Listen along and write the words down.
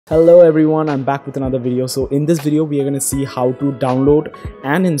Hello everyone, I'm back with another video. So in this video we are going to see how to download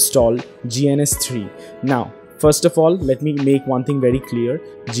and install GNS3. Now first of all, let me make one thing very clear.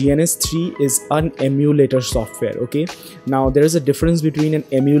 GNS3 is an emulator software. Okay, now there is a difference between an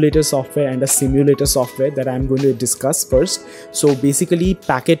emulator software and a simulator software that I'm going to discuss first. So basically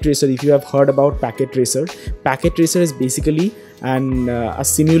Packet Tracer, if you have heard about Packet Tracer is basically a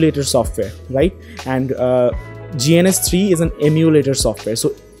simulator software, right? And GNS3 is an emulator software.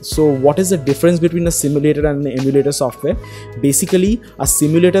 So what is the difference between a simulator and an emulator software? Basically, a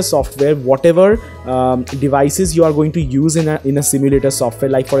simulator software, whatever devices you are going to use in a simulator software,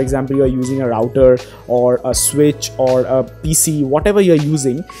 like for example you are using a router or a switch or a PC, whatever you are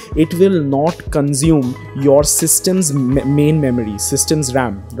using, it will not consume your system's main memory, system's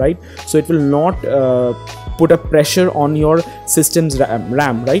RAM, right? So it will not put a pressure on your system's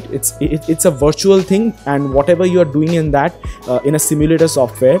RAM, right? It's a virtual thing, and whatever you are doing in that in a simulator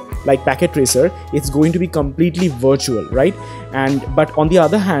software like Packet Tracer, it's going to be completely virtual, right? But on the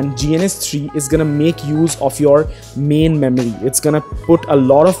other hand, GNS3 is gonna make use of your main memory. It's gonna put a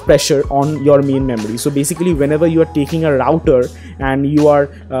lot of pressure on your main memory. So basically, whenever you are taking a router and you are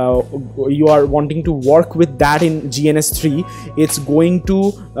wanting to work with that in GNS3, it's going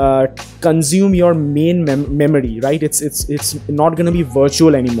to consume your main memory, right? It's not going to be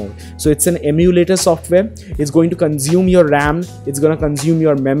virtual anymore. So it's an emulator software. It's going to consume your RAM, it's going to consume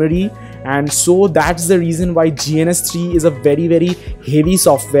your memory, and so that's the reason why GNS3 is a very heavy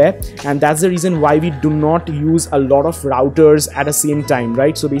software, and that's the reason why we do not use a lot of routers at the same time,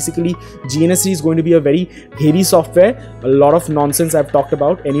 right? So basically GNS3 is going to be a very heavy software. A lot of nonsense I've talked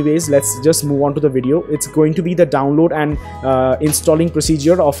about. Anyways, let's just move on to the video. It's going to be the download and installing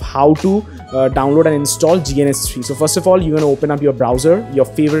procedure of how to download and install GNS3. So first of all, you're going to open up your browser, your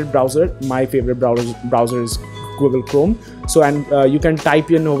favorite browser. My favorite browser is Google Chrome. So you can type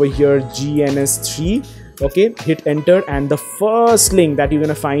in over here GNS3. Okay, hit enter, and the first link that you're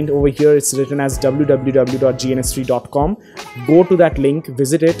gonna find over here, it's written as www.gns3.com. go to that link,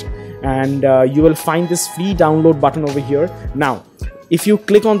 visit it, and you will find this free download button over here. Now if you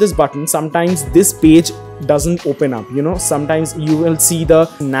click on this button, sometimes this page doesn't open up, you know. Sometimes you will see the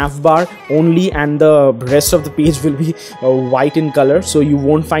nav bar only and the rest of the page will be white in color, so you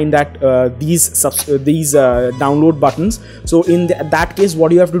won't find that these download buttons. So in that case,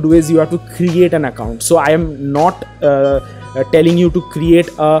 what you have to do is you have to create an account. So I am not telling you to create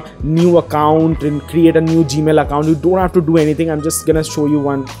a new account and create a new Gmail account. You don't have to do anything. I'm just gonna show you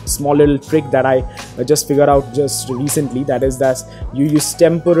one small little trick that I just figured out just recently. That is that you use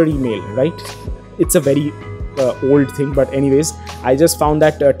temporary mail, right? It's a very old thing, but anyways, I just found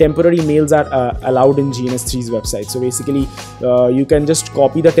that temporary mails are allowed in GNS3's website. So basically you can just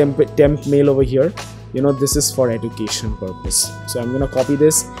copy the temp mail over here. You know, this is for education purpose. So I'm gonna copy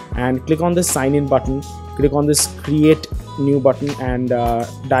this and click on this sign in button, click on this create new button, and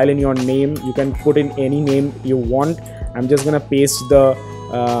dial in your name. You can put in any name you want. I'm just gonna paste the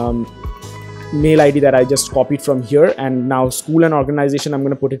mail ID that I just copied from here. And now school and organization, I'm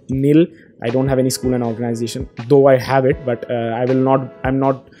gonna put it nil. I don't have any school and organization, though I have it, but I'm not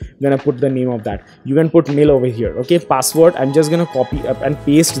gonna put the name of that. You can put nil over here. Okay, password, I'm just gonna copy up and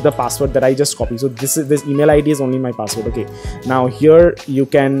paste the password that I just copied. So this email ID is only my password. Okay, now here you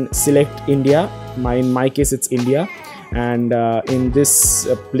can select India. In my case it's India, and in this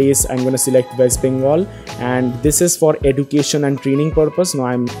place I'm going to select West Bengal, and this is for education and training purpose. Now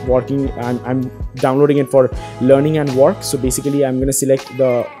I'm downloading it for learning and work. So basically I'm going to select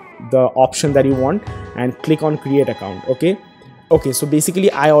the option that you want and click on create account. Okay, so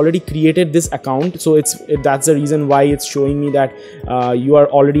basically I already created this account, so that's the reason why it's showing me that you are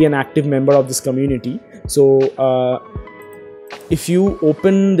already an active member of this community. So if you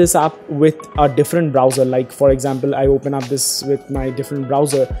open this up with a different browser, like for example I open up this with my different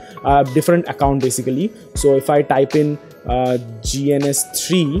browser, different account basically. So if I type in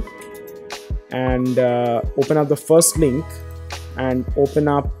GNS3 and open up the first link and open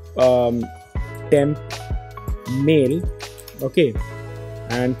up temp mail, okay,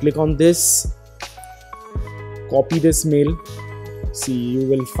 and click on this, copy this mail. See, you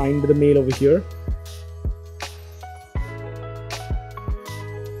will find the mail over here.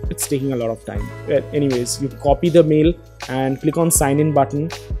 It's taking a lot of time. Anyways, you copy the mail and click on sign in button,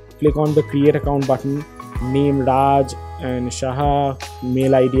 click on the create account button, name Raj and Shaha,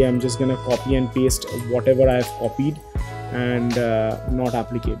 mail ID I'm just gonna copy and paste whatever I have copied, and not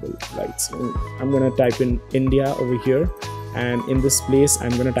applicable, right? So I'm gonna type in India over here, and in this place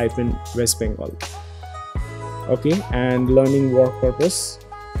I'm gonna type in West Bengal. Okay, and learning work purpose,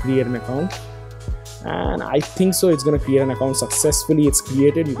 create an account. and I think so it's going to create an account successfully. It's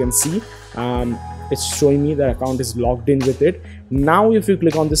created. You can see it's showing me the account is logged in with it. Now if you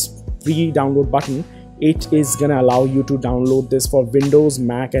click on this free download button, it is going to allow you to download this for Windows,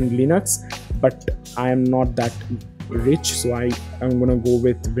 Mac and Linux, but I am not that rich, so I am going to go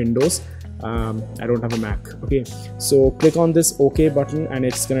with Windows. I don't have a Mac. Okay, so click on this OK button and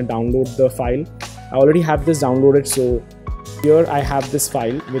it's going to download the file. I already have this downloaded, so here I have this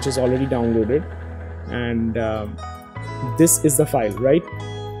file which is already downloaded, and this is the file, right?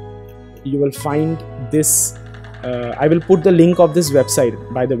 You will find this. I will put the link of this website,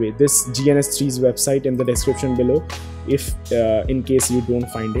 by the way, this GNS3's website, in the description below, if in case you don't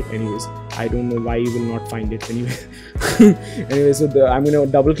find it. Anyways, I don't know why you will not find it anyway. Anyway, so I'm going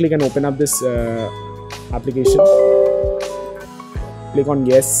to double click and open up this application. Click on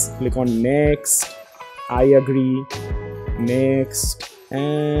yes, click on next, I agree, next,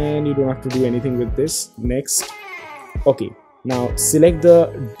 and you don't have to do anything with this. Next. Okay, now select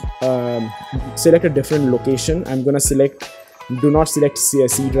the select a different location. I'm gonna select, do not select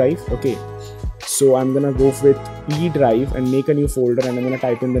C drive. Okay, so I'm gonna go with E drive and make a new folder, and I'm gonna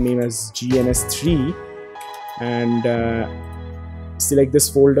type in the name as GNS3 and select this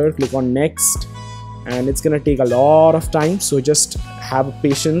folder. Click on next, and it's gonna take a lot of time, so just have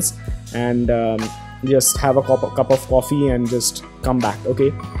patience and just have a cup of coffee and just come back.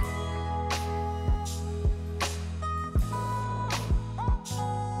 Okay,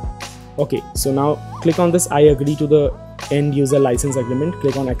 okay, so now click on this I agree to the end user license agreement.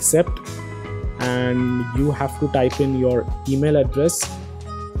 Click on accept, and you have to type in your email address.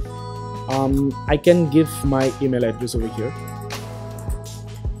 I can give my email address over here.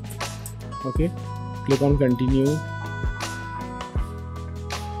 Okay, click on continue,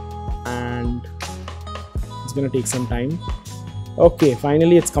 and it's gonna take some time. Okay,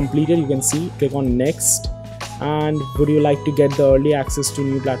 finally it's completed. You can see, click on next. And would you like to get the early access to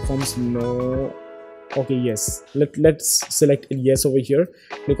new platforms? No. Okay, yes, let's select yes over here.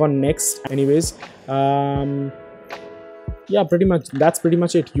 Click on next. Anyways, yeah, pretty much that's pretty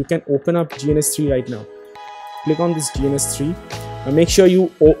much it. You can open up GNS3 right now. Click on this GNS3 and make sure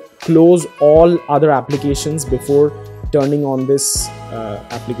you close all other applications before turning on this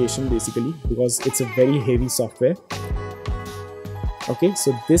application, basically, because it's a very heavy software. Okay,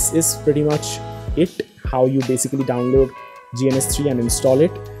 so this is pretty much it, how you basically download GNS3 and install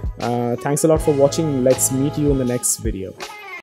it. Thanks a lot for watching. Let's meet you in the next video.